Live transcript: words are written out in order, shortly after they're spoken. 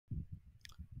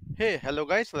Hey, hello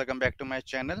guys, welcome back to my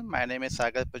channel. My name is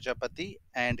Sagar Prajapati,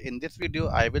 and in this video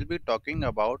I will be talking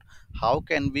about how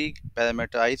can we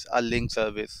parameterize a link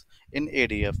service in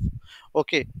ADF.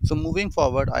 Okay, so moving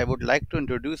forward, I would like to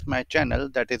introduce my channel,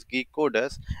 that is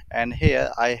GeekCoders, and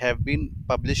here I have been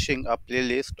publishing a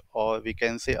playlist, or we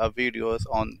can say a videos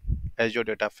on Azure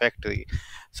Data Factory.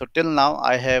 So till now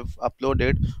I have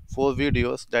uploaded 4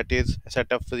 videos, that is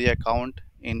set up free account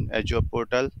in Azure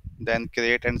portal, then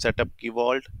create and set up key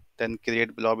vault, then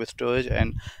create blob storage,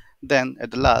 and then at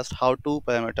the last how to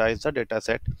parameterize the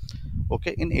dataset,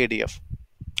 okay, in ADF.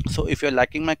 So if you're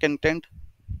liking my content,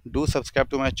 do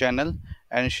subscribe to my channel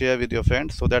and share with your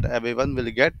friends so that everyone will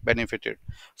get benefited.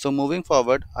 So moving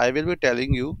forward, I will be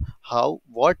telling you how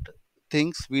what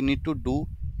things we need to do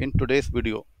in today's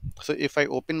video. So if I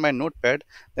open my notepad,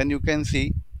 then you can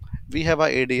see we have a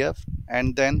ADF,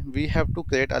 and then we have to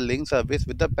create a link service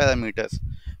with the parameters.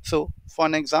 So for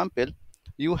an example,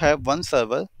 you have one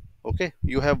server, okay,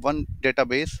 you have one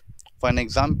database. For an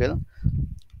example,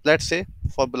 let's say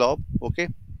for blob, okay,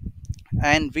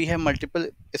 and we have multiple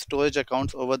storage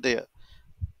accounts over there,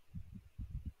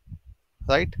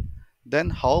 right?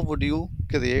 Then how would you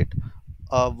create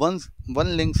one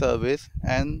link service,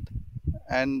 and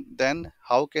then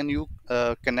how can you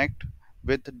connect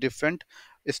with different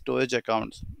storage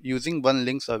accounts using one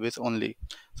link service only?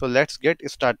 So let's get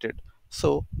started.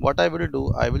 So what I will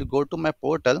do, I will go to my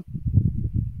portal.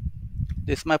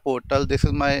 This is my portal, this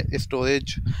is my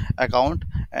storage account,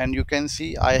 and you can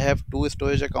see I have two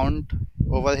storage account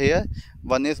over here.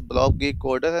 One is blob geek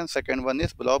coder and second one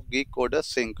is blob geek coder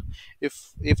sync.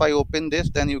 If I open this,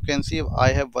 then you can see I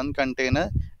have one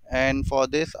container, and for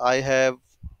this I have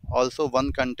also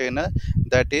one container,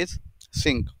 that is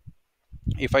sync.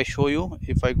 If I show you,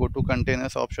 if I go to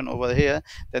containers option over here,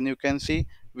 then you can see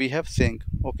we have sync.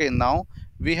 Okay, now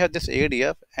we have this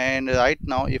ADF, and right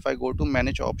now if I go to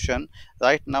manage option,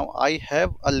 right now I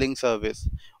have a link service.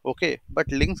 Okay, but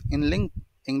links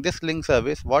in this link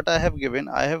service, what I have given,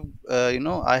 I have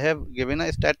I have given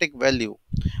a static value.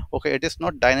 Okay, it is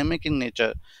not dynamic in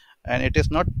nature, and it is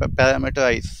not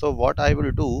parameterized. So what I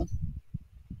will do,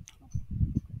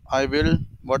 I will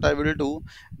do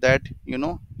that,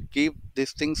 keep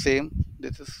this thing same.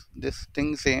 This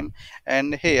thing same,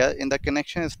 and here in the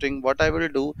connection string, what I will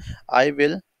do, I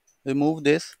will remove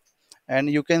this, and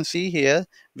you can see here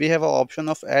we have an option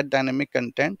of add dynamic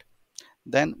content.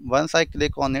 Then once I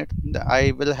click on it,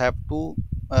 I will have to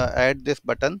add this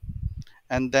button,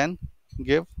 and then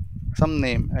give some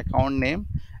name, account name,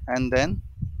 and then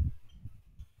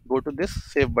go to this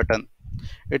save button.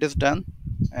 It is done,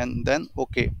 and then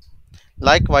okay.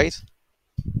 Likewise,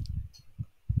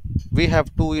 we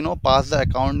have to pass the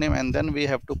account name, and then we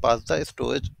have to pass the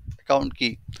storage account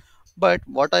key. But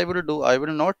what I will do, I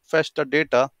will not fetch the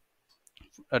data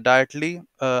directly.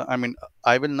 I mean,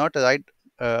 I will not write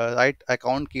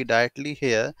account key directly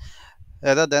here.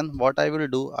 Rather than, what I will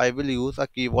do, I will use a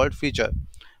key vault feature.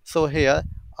 So here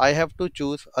I have to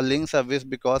choose a link service,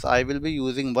 because I will be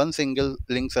using one single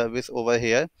link service over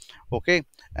here. Okay,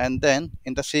 and then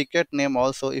in the secret name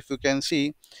also, if you can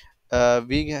see,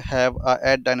 we have a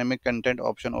add dynamic content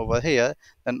option over here.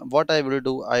 Then what I will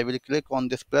do, I will click on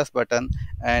this plus button,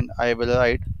 and I will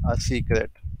write a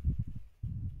secret,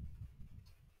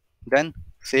 then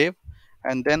save,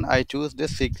 and then I choose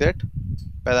this secret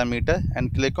parameter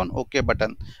and click on OK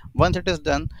button. Once it is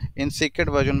done, in secret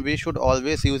version we should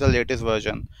always use the latest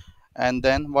version. And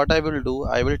then what I will do,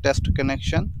 I will test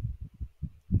connection.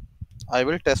 I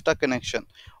will test a connection.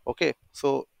 Okay,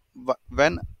 so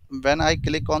when I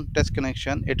click on test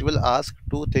connection, it will ask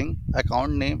two things: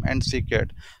 account name and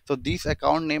secret. So these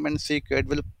account name and secret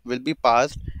will be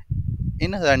passed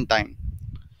in runtime.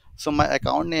 So my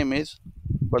account name is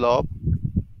blob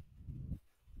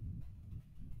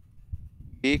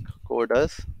geek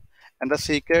coders, and the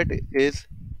secret is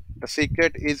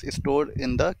stored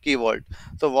in the key vault.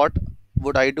 So what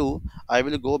would I do, I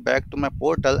will go back to my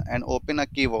portal and open a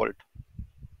key vault.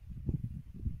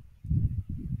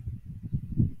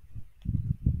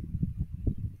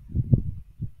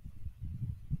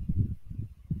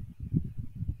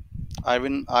 I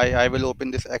will open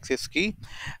this access key,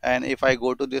 and if I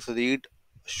go to this read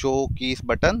show keys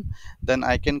button, then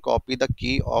I can copy the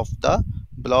key of the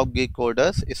blob geek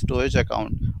coders storage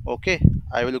account. Okay,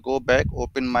 I will go back,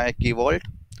 open my key vault,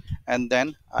 and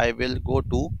then I will go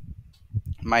to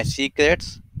my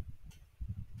secrets.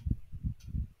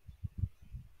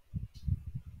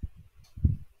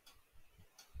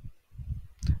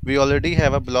 We already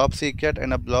have a blob secret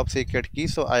and a blob secret key,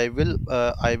 so I will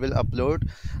upload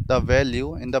the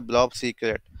value in the blob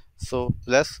secret. So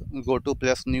let's go to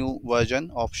plus new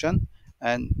version option,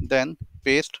 and then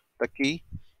paste the key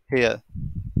here.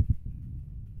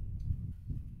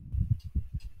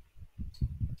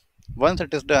 Once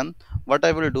it is done, what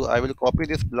I will do, I will copy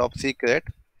this blob secret,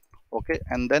 okay,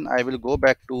 and then I will go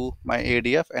back to my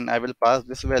ADF and I will pass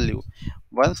this value.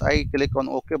 Once I click on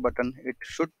OK button, it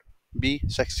should be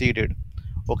succeeded.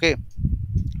 Okay,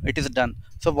 it is done.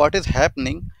 So what is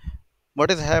happening,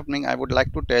 I would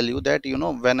like to tell you that,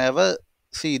 whenever,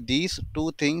 see, these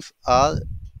two things are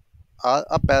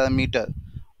a parameter.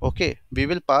 Okay, we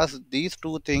will pass these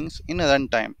two things in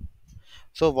runtime.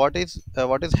 So what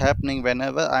is happening,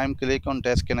 whenever I am click on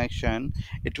test connection,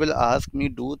 it will ask me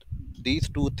do these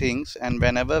two things, and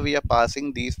whenever we are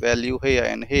passing these value here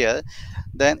and here,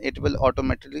 then it will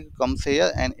automatically comes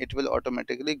here and it will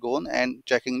automatically go on and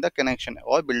checking the connection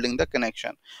or building the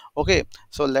connection. Okay,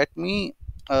 so let me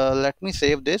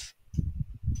save this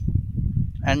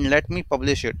and let me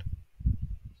publish it.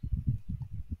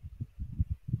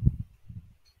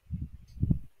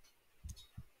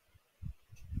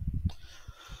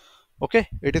 Okay,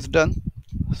 it is done.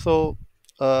 So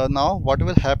now what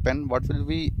will happen, what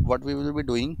we will be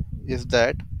doing is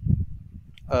that,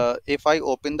 if I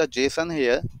open the JSON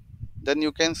here, then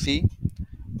you can see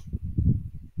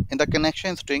in the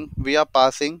connection string we are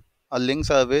passing a link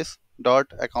service dot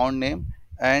account name,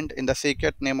 and in the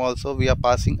secret name also we are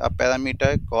passing a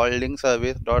parameter called link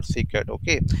service dot secret.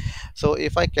 Okay, so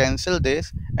if I cancel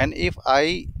this, and if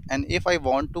I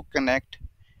want to connect,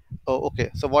 oh,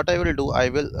 okay, so what I will do, I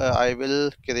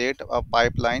will create a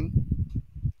pipeline.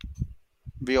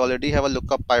 We already have a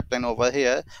lookup pipeline over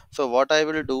here. So what I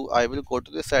will do, I will go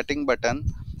to the setting button,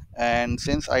 and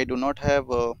since I do not have,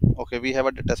 okay, we have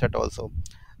a dataset also,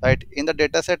 right? In the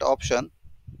dataset option,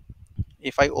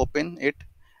 if I open it,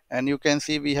 and you can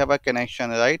see we have a connection,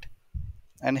 right?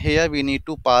 And here we need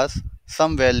to pass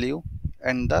some value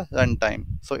and the runtime,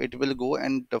 so it will go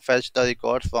and fetch the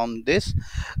records from this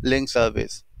link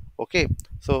service. Okay,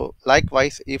 so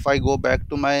likewise, if I go back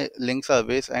to my link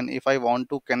service and if I want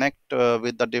to connect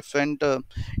with the different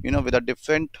with a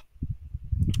different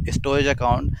storage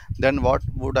account, then what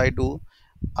would I do?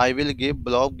 I will give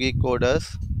blob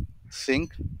GeekCoders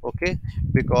sync. Okay,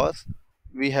 because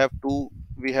we have two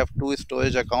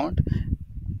storage account,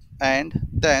 and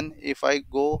then if I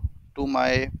go to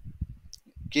my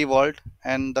key vault,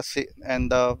 and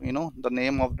the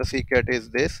name of the secret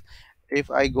is this. If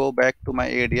I go back to my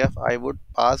ADF, I would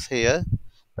pass here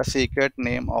the secret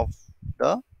name of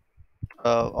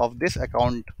this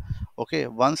account. Okay,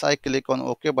 once I click on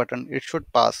OK button, it should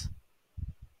pass.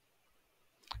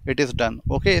 It is done.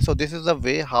 Okay, so this is the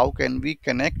way how can we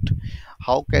connect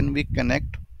how can we create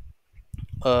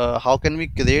how can we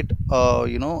create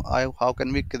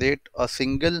a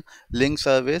single link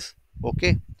service.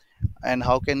 Okay, and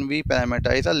how can we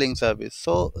parameterize a link service.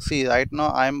 So see, right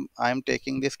now I'm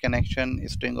taking this connection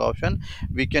string option.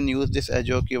 We can use this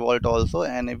Azure Key Vault also,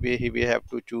 and if we have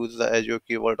to choose the Azure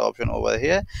Key Vault option over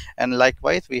here, and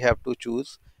likewise we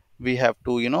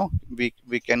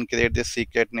can create this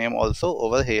secret name also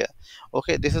over here.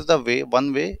 Okay, this is the way,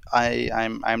 one way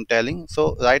I'm telling.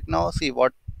 So right now, see,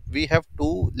 what we have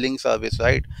two link service,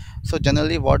 right? So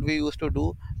generally what we used to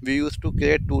do, we used to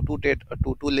create two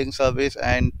link service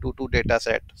and two data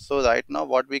set. So right now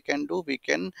what we can do, we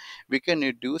can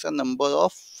reduce a number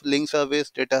of link service,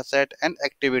 data set, and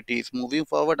activities. Moving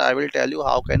forward, I will tell you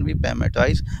how can we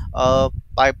parameterize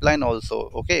pipeline also.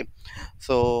 Okay,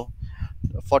 so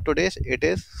for today's it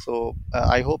is. So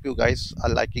I hope you guys are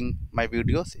liking my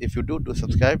videos. If you do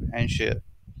subscribe and share.